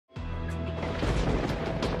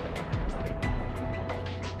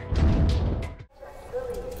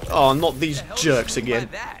Oh, not these jerks again.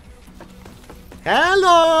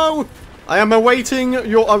 Hello! I am awaiting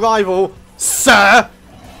your arrival, sir!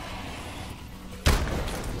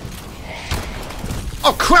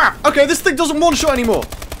 Oh, crap! Okay, this thing doesn't one-shot anymore.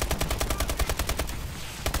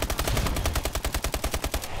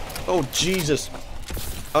 Oh, Jesus.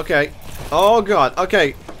 Okay. Oh, God.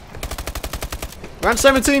 Okay. Round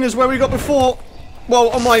 17 is where we got before. Well,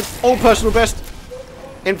 on my old personal best.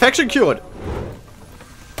 Infection cured.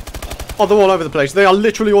 Oh, they're all over the place. They are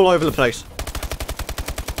literally all over the place.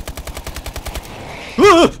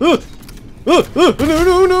 No,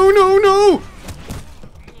 no, no, no!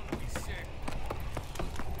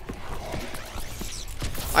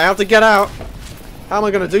 I have to get out. How am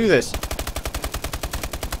I going to do this?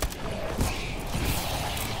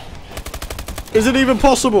 Is it even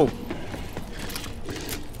possible?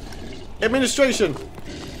 Administration.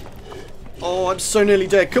 Oh, I'm so nearly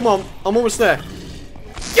dead. Come on. I'm almost there.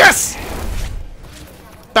 Yes!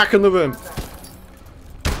 Back in the room.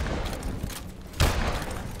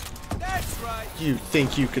 That's right. You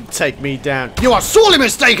think you can take me down? You are sorely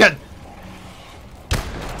mistaken!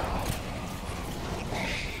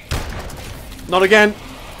 Not again.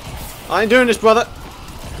 I ain't doing this, brother.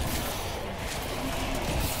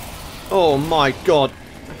 Oh my God.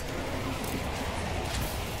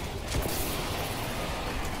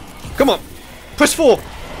 Come on. Press 4.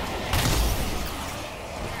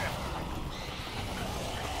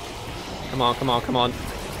 Come on, come on, come on.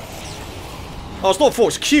 Oh, it's not 4,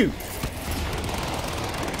 it's Q.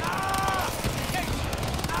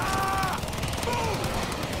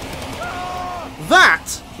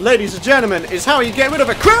 That, ladies and gentlemen, is how you get rid of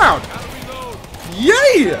a crowd.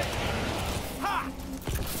 Yay!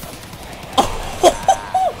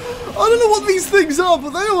 I don't know what these things are, but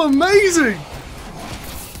they are amazing.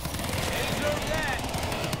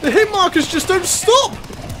 The hit markers just don't stop.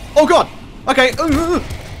 Oh God. Okay.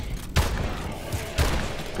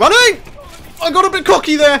 Running! I got a bit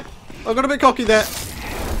cocky there.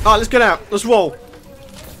 Alright, let's get out. Let's roll.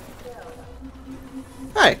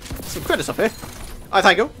 Hey, some credits up here. I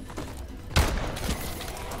thank you.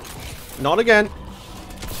 Not again.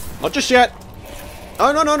 Not just yet.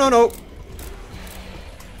 Oh, no, no, no, no.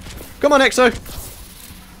 Come on, Exo.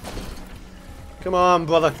 Come on,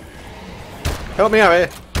 brother. Help me out here.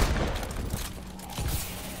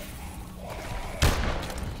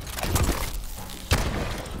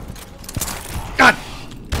 God!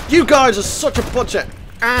 You guys are such a bunch of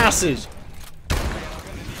asses.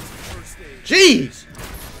 Jeez!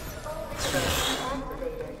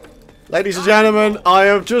 Ladies and gentlemen, I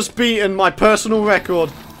have just beaten my personal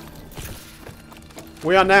record.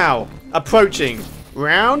 We are now approaching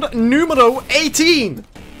round numero 18.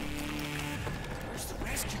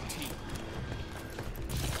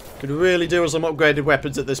 Could really do with some upgraded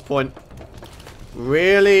weapons at this point.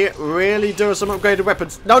 Really, really do with some upgraded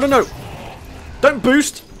weapons. No, no, no. Don't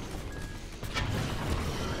boost.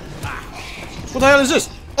 What the hell is this?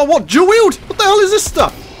 Oh, what? Dual wield? What the hell is this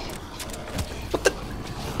stuff? What the?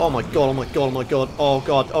 Oh my God, oh my God, oh my God. Oh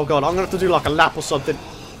God, oh God. I'm going to have to do like a lap or something.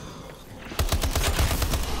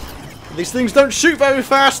 These things don't shoot very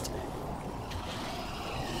fast.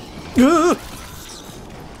 Ugh.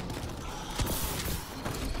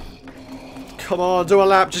 Come on, do a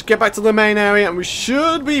lap. Just get back to the main area and we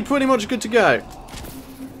should be pretty much good to go.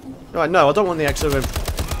 Right, no, I don't want the exo room.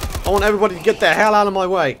 I want everybody to get the hell out of my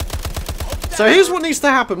way. So here's what needs to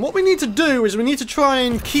happen. What we need to do is we need to try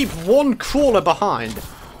and keep one crawler behind.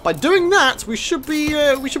 By doing that, we should be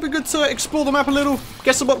good to explore the map a little.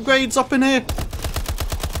 Get some upgrades up in here.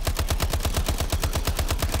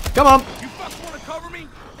 Come on. You fucks wanna cover me?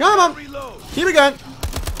 Come on. Keep it going.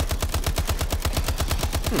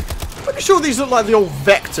 Pretty sure these look like the old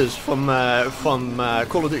vectors from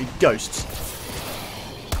Call of Duty Ghosts.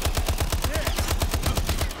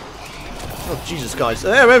 Oh Jesus, guys,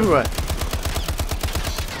 they're everywhere.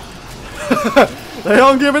 They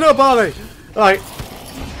aren't giving up, are they? Right,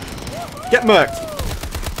 get murked.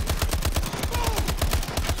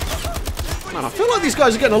 Man, I feel like these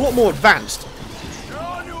guys are getting a lot more advanced.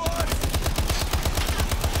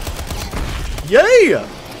 Yeah!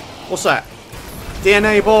 What's that?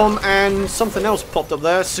 DNA bomb and something else popped up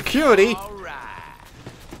there. Security.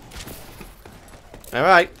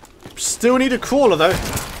 Alright. Still need a crawler though.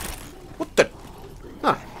 What the?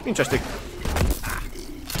 Ah, interesting.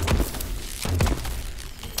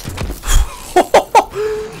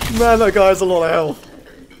 Man, that guy has a lot of health.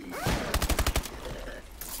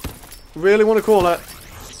 Really want to crawl it?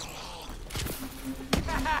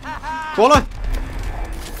 Crawler?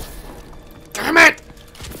 Damn it!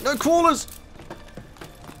 No crawlers!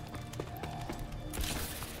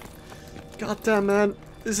 God damn, man.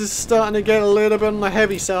 This is starting to get a little bit on the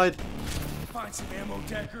heavy side. Find some ammo,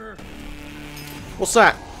 Decker. What's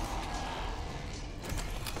that?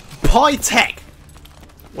 Pytech!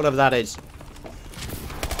 Whatever that is.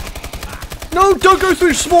 No, don't go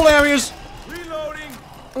through small areas! Reloading.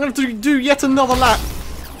 I'm going to do yet another lap.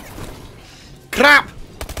 Crap!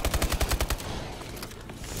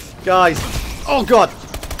 Guys. Oh, God.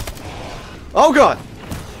 Oh, God.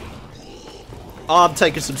 I'm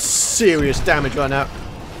taking some serious damage right now.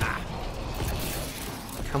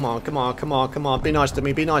 Come on, come on, come on, come on. Be nice to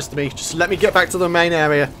me, be nice to me. Just let me get back to the main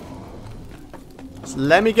area. Just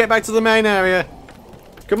let me get back to the main area.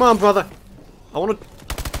 Come on, brother. I want to...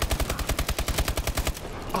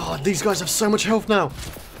 Oh, these guys have so much health now.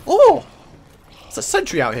 Oh! It's a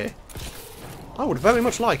sentry out here. I would very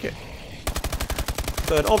much like it.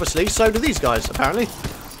 But obviously, so do these guys, apparently.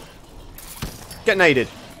 Get naded.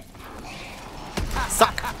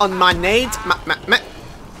 Suck on my nades.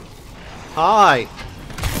 Hi.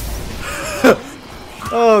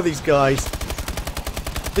 Oh, these guys.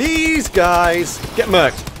 These guys. Get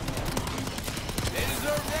murked.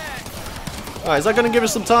 Alright, is that going to give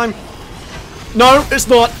us some time? No, it's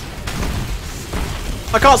not.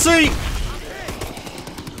 I can't see.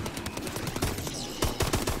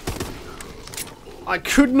 I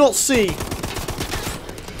could not see.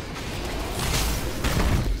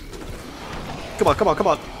 Come on, come on, come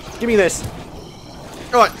on. Give me this.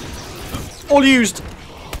 Alright. All used.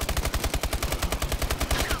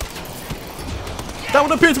 That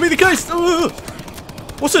would appear to be the case.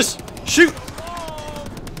 What's this? Shoot.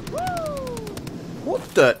 What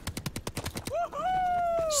the?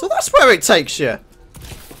 So that's where it takes you.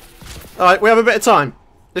 Alright, we have a bit of time.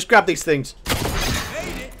 Let's grab these things.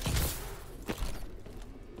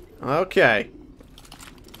 Okay.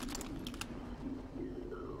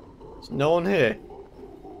 There's no one here.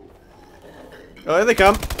 Oh, here they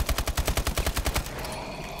come.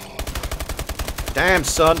 Damn,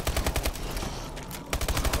 son.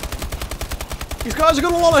 These guys have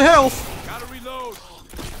got a lot of health. Gotta reload.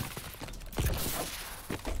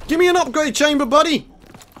 Give me an upgrade chamber, buddy.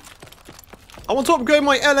 I want to upgrade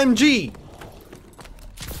my LMG.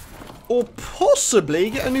 Or possibly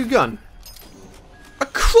get a new gun. A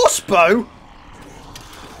crossbow?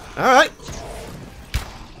 Alright.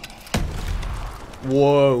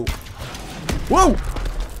 Whoa. Whoa!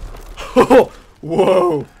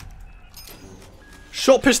 Whoa.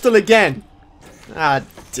 Shot pistol again. Ah,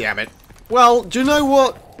 damn it. Well, do you know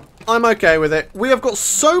what? I'm okay with it. We have got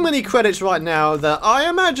so many credits right now that I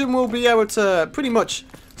imagine we'll be able to pretty much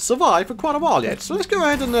survive for quite a while yet. So let's go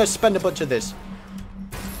ahead and spend a bunch of this.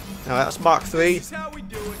 Alright, that's Mark 3. This is how we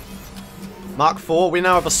do it. Mark 4. We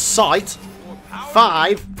now have a sight.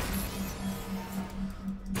 5.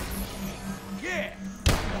 Yeah.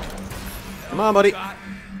 Come on, buddy.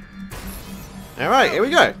 Alright, here we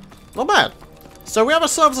go. Not bad. So we have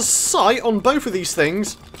ourselves a sight on both of these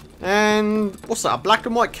things. And what's that? A black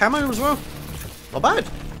and white camo as well? Not bad.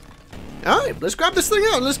 Alright, let's grab this thing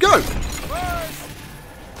out. Let's go.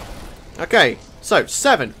 Okay, so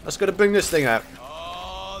 7. Let's go to bring this thing out.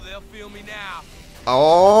 Oh, they'll feel me now.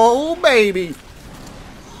 Oh, baby.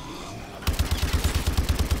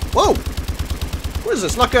 Whoa. What is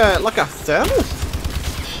this? Like a thermal?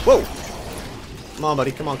 Whoa. Come on,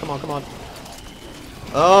 buddy. Come on, come on, come on.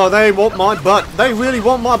 Oh, they want my butt. They really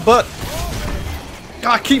want my butt.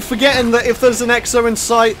 I keep forgetting that if there's an EXO in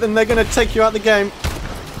sight, then they're going to take you out of the game.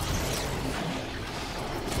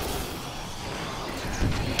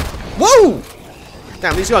 Whoa!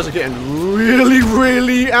 Damn, these guys are getting really,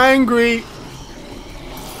 really angry.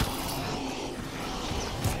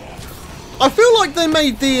 I feel like they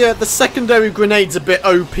made the secondary grenades a bit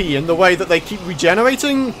OP in the way that they keep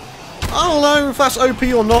regenerating. I don't know if that's OP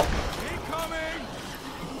or not.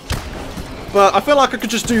 But I feel like I could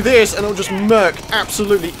just do this and it'll just murk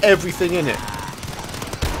absolutely everything in it.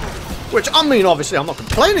 Which, I mean, obviously I'm not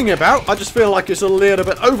complaining about. I just feel like it's a little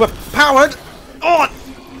bit overpowered. Oh!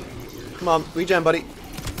 Come on, regen, buddy.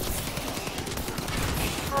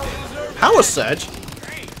 Power surge?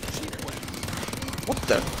 What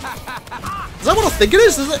the? Is that what I think it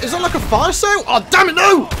is? Is that like a fire sale? Oh, damn it,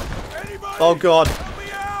 no! Oh, God.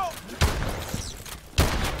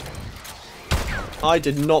 I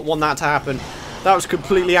did not want that to happen. That was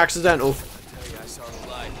completely accidental.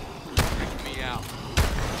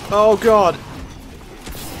 Oh, God.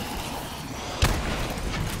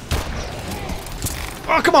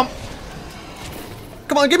 Oh, come on.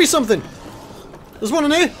 Come on, give me something. There's one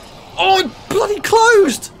in here. Oh, it bloody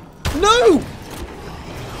closed. No.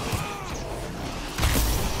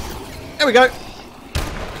 There we go.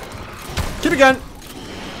 Keep it going.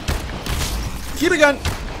 Keep it going.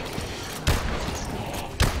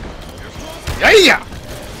 Yeah!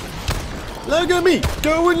 Look at me,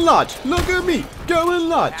 going large. Look at me, going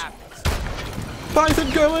large. Python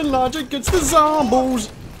going large against the zombies.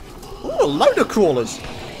 Ooh, a load of crawlers.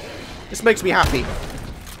 This makes me happy.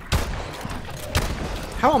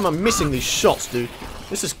 How am I missing these shots, dude?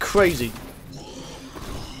 This is crazy.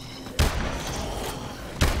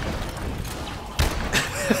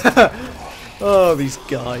 Oh, these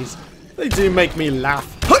guys. They do make me laugh.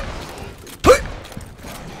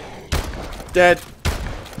 Dead.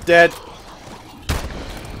 Dead.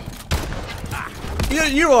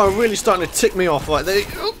 You are really starting to tick me off right there.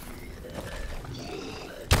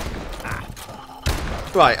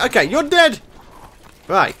 Right, okay, you're dead.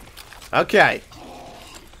 Right. Okay.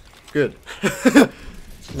 Good.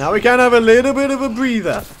 Now we can have a little bit of a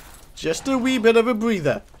breather. Just a wee bit of a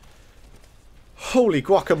breather. Holy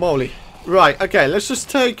guacamole. Right, okay, let's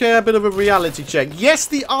just take a bit of a reality check. Yes,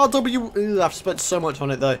 the RW... Ooh, I've spent so much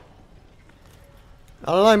on it, though.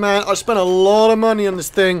 I don't know, man. I spent a lot of money on this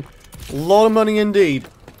thing. A lot of money indeed.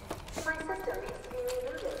 My system needs to be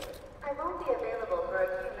rebooted. I won't be available for a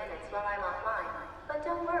few minutes while I'm offline. But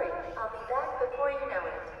don't worry, I'll be back before you know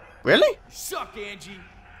it. Really? Suck, Angie.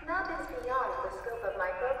 That is beyond the scope of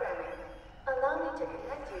my programming. Allow me to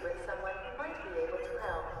connect you with someone who might be able to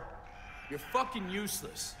help. You're fucking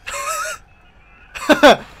useless.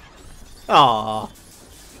 Aww.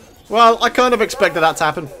 Well, I kind of expected that to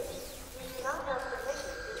happen. You do not have permission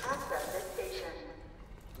to access this station.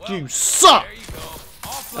 Well, You suck! there you go.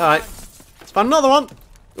 Offline. Alright. Let's find another one.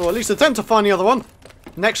 Or at least attempt to find the other one.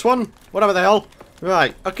 Next one. Whatever the hell.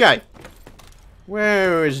 Right. Okay.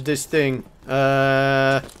 Where is this thing?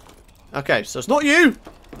 Okay, so it's not you.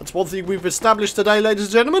 That's one thing we've established today, ladies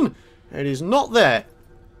and gentlemen. It is not there.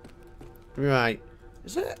 Right.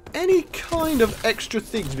 Is there any kind of extra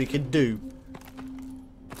things we could do?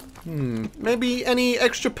 Maybe any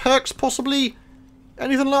extra perks, possibly?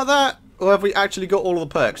 Anything like that? Or have we actually got all of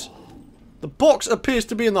the perks? The box appears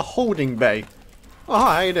to be in the holding bay. Oh,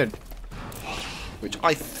 hi, how you doing? Which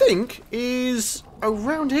I think is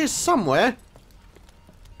around here somewhere.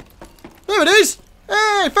 There it is!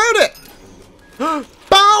 Hey, found it!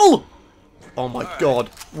 Bow! Oh my god.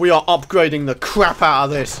 We are upgrading the crap out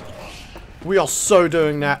of this. We are so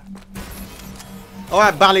doing that.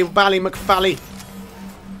 Alright, Bally McFally.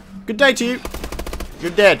 Good day to you.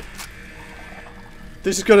 You're dead.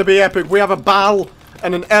 This is going to be epic. We have a BAL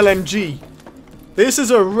and an LMG. This is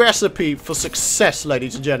a recipe for success,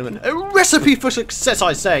 ladies and gentlemen. A recipe for success,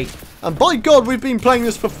 I say. And by God, we've been playing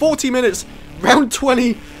this for 40 minutes. Round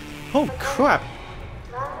 20. Oh, crap.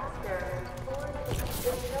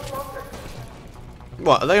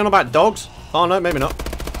 What, are they on about dogs? Oh, no, maybe not.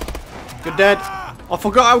 Good dead. I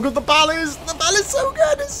forgot how good the BAL is. The BAL is so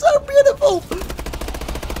good. It's so beautiful.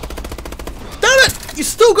 Damn it! You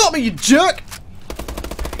still got me, you jerk.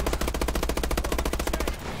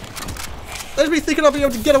 There's me thinking I'll be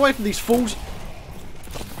able to get away from these fools.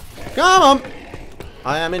 Come on.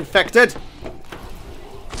 I am infected.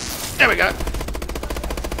 There we go.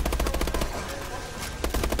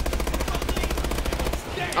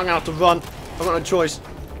 I'm gonna have to run. I've got no choice.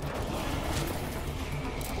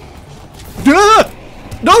 No!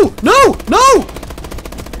 No! No!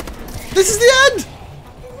 This is the end!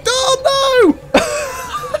 Oh no!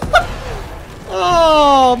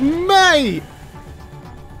 Oh, mate!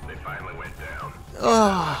 They finally went down.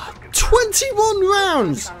 21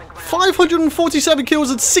 rounds! 547 kills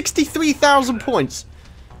and 63,000 points.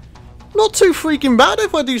 Not too freaking bad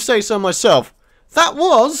if I do say so myself. That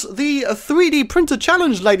was the 3D printer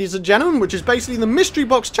challenge, ladies and gentlemen, which is basically the mystery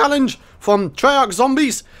box challenge from Treyarch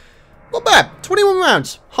Zombies. Not bad. 21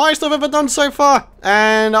 rounds. Highest I've ever done so far.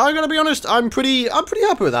 And I'm going to be honest, I'm pretty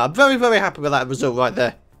happy with that. I'm very, very happy with that result right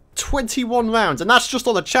there. 21 rounds. And that's just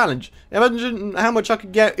on a challenge. Imagine how much I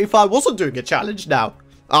could get if I wasn't doing a challenge now.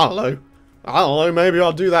 I don't know. Maybe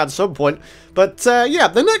I'll do that at some point. But, yeah,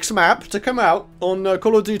 the next map to come out on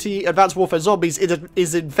Call of Duty Advanced Warfare Zombies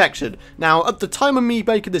is Infection. Now, at the time of me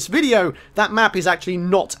making this video, that map is actually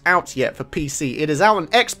not out yet for PC. It is out on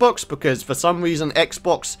Xbox because, for some reason,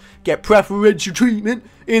 Xbox get preferential treatment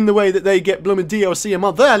in the way that they get blooming DLC a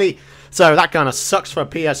month early. So that kind of sucks for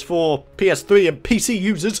PS4, PS3, and PC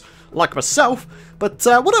users like myself. But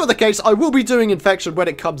whatever the case, I will be doing Infection when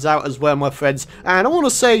it comes out as well, my friends. And I want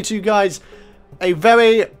to say to you guys a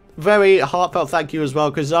very, very heartfelt thank you as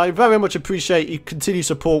well, because I very much appreciate your continued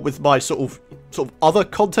support with my sort of sort of other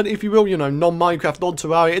content, if you will, you know, non-Minecraft,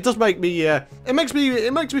 non-Terraria, it does make me, it makes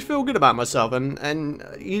me feel good about myself, and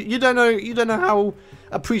you don't know how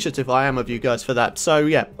appreciative I am of you guys for that. So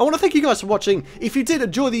yeah, I want to thank you guys for watching. If you did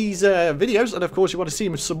enjoy these videos, and of course you want to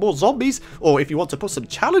see some more zombies, or if you want to put some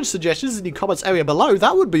challenge suggestions in the comments area below,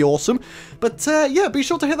 that would be awesome. But yeah, be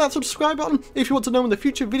sure to hit that subscribe button if you want to know when the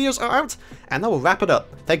future videos are out, and that will wrap it up.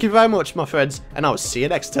 Thank you very much, my friends, and I will see you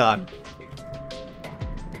next time.